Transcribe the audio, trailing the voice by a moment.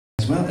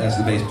well as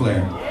the bass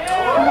player.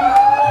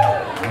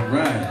 All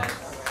right.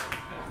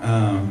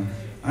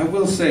 I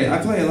will say, I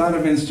play a lot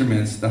of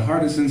instruments. The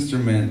hardest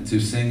instrument to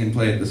sing and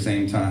play at the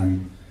same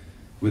time,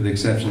 with the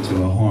exception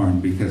to a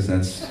horn, because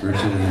that's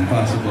virtually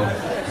impossible,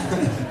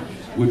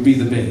 would be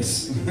the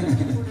bass.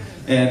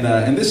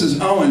 And this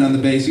is Owen on the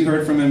bass. You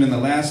heard from him in the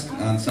last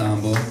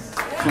ensemble,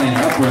 playing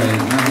upright.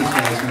 Now this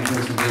guy's going to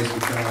play some bass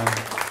guitar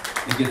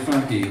and get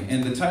funky.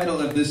 And the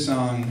title of this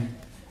song,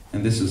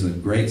 and this is a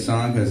great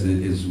song because it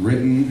is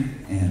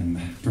written and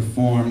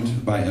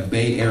performed by a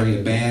Bay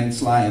Area band,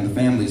 Sly and the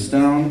Family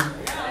Stone.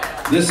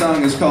 This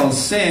song is called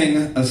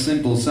Sing a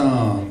Simple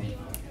Song.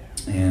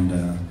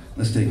 And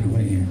let's take it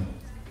away here.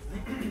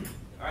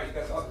 All right, you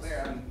guys all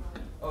clear?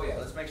 Oh yeah,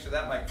 let's make sure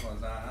that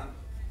microphone's on,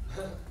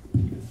 huh?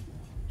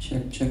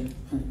 Check, check.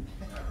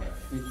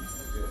 You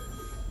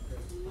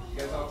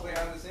guys all clear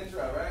on this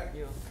intro, right?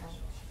 Yeah.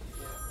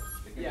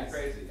 It's gonna be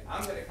crazy.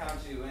 I'm gonna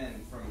count you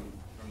in from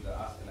the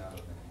ostinato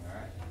thing, all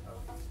right? All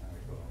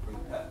right, cool. From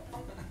the cut.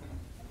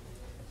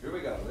 Here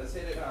we go. Let's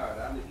hit it hard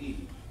on the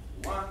E.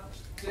 1,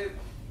 2,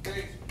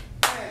 3,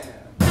 and.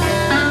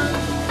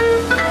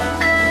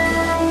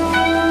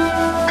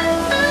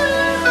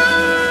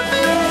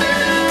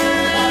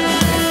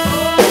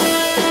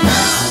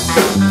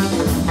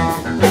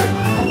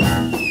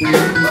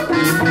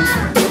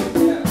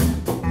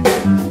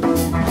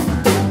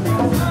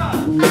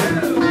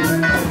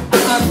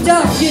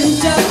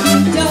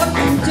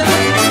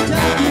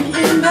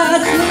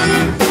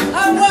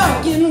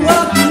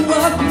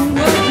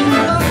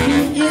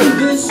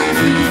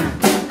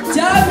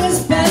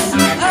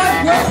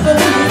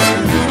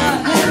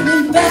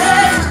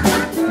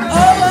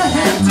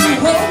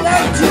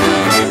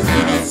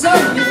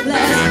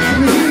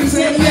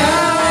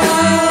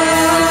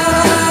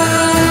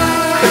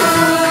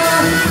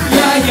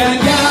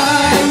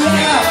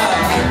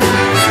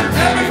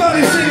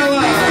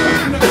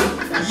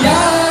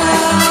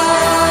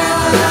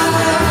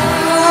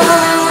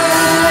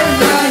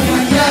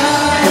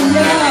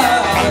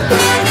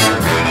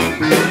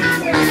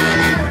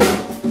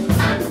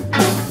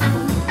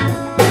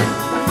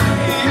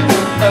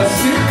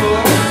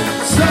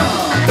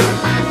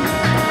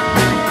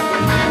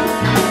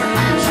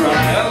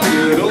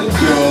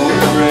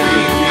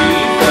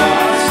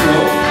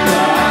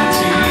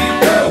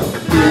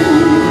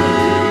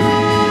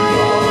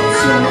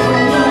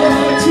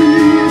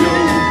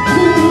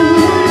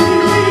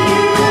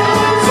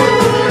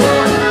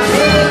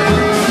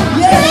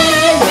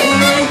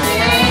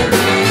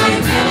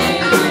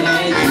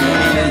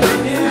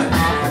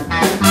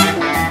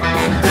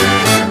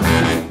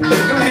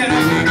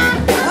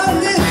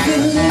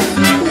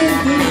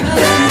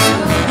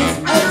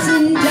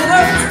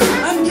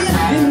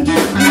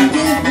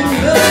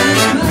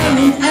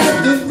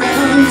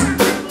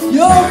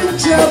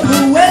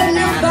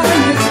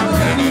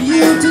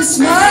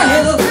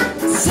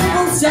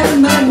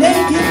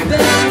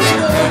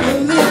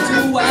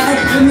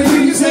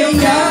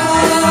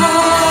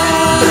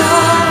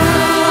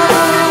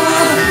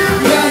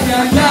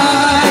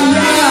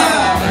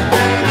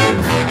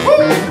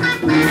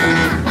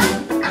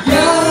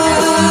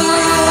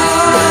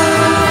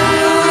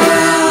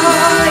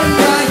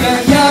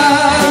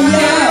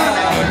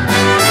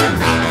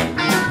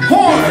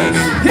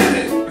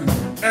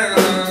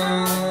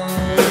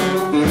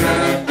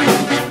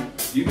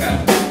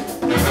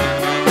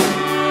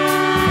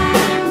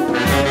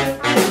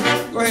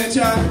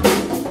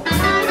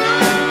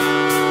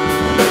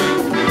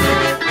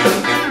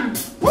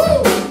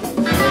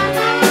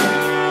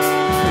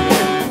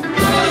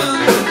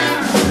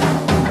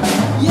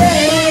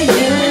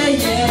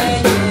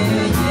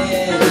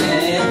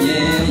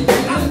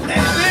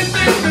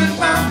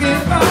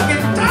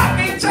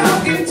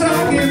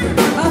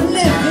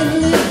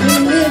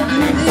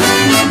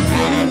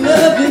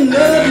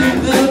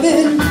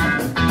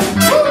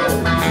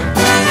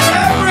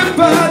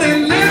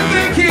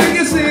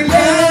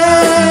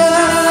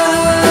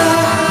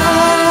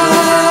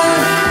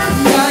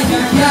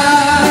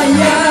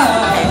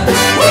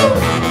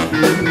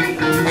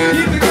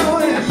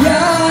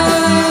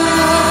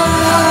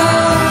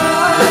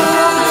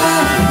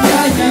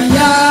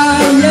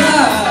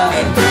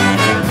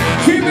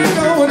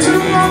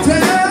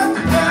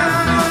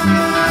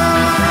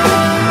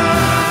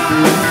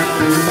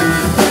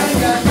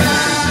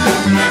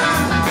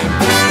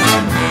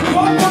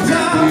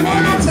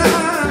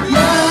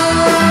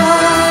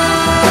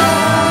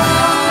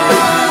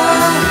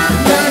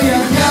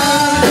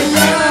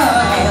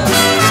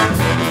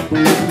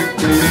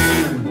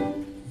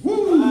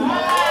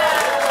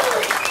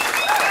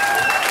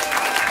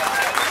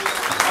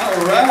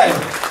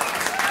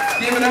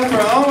 Give it up for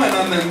Owen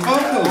on the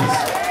vocals.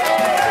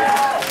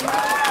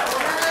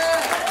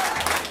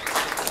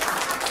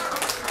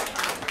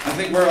 I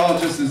think we're all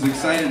just as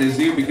excited as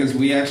you because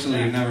we actually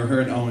have never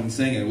heard Owen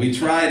sing it. We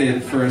tried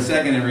it for a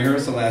second in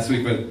rehearsal last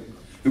week, but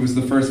it was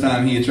the first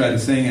time he had tried to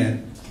sing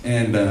it.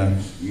 And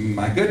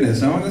my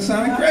goodness, Owen, that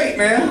sounded great,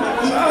 man.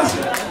 That was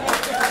awesome.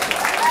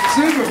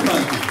 Super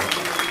funky.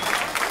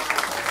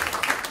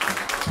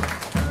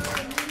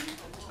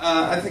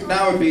 I think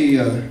now would be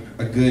a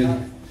good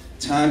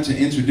time to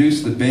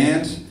introduce the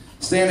band.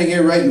 Standing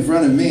here right in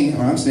front of me,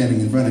 or I'm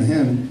standing in front of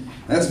him,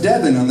 that's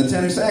Devin on the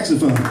tenor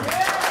saxophone.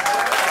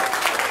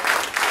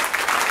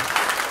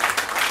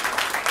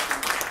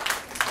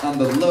 On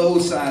the low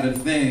side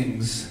of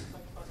things,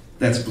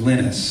 that's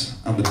Glynis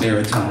on the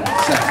baritone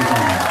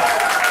saxophone.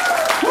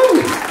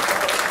 Woo!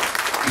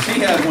 She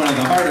had one of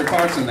the harder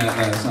parts in that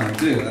last song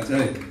too, I'll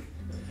tell you.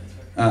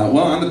 Well,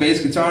 on the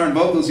bass guitar and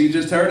vocals, you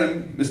just heard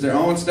him, Mr.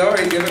 Owen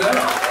Story, give it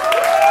up.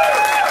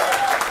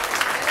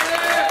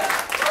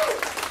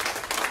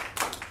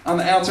 On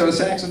the alto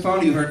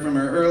saxophone, you heard from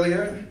her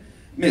earlier,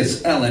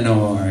 Miss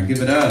Eleanor,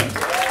 give it up.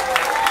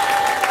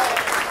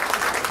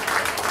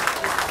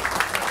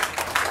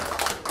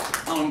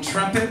 On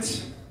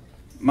trumpet,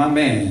 my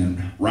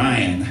man,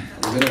 Ryan,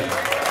 give it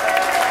up.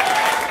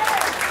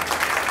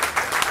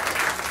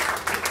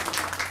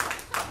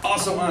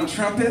 Also on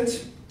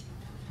trumpet,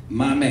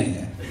 my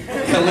man,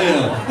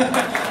 Khalil.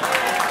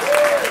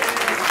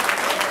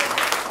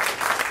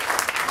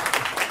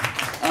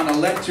 On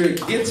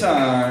electric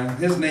guitar,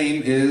 his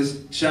name is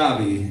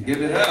Chavi.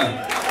 Give it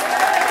up.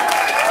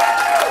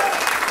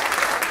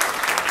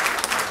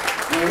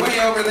 And way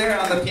over there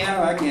on the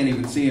piano, I can't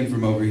even see him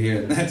from over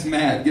here. That's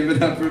Matt. Give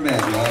it up for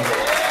Matt, y'all.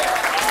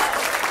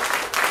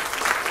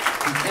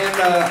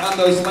 And on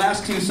those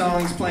last two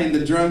songs playing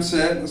the drum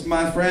set was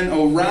my friend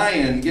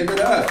Orion. Give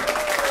it up.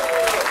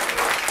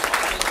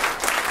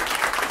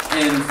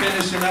 And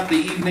finishing up the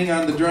evening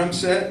on the drum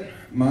set,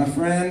 my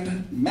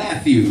friend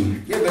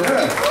Matthew. Give it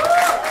up.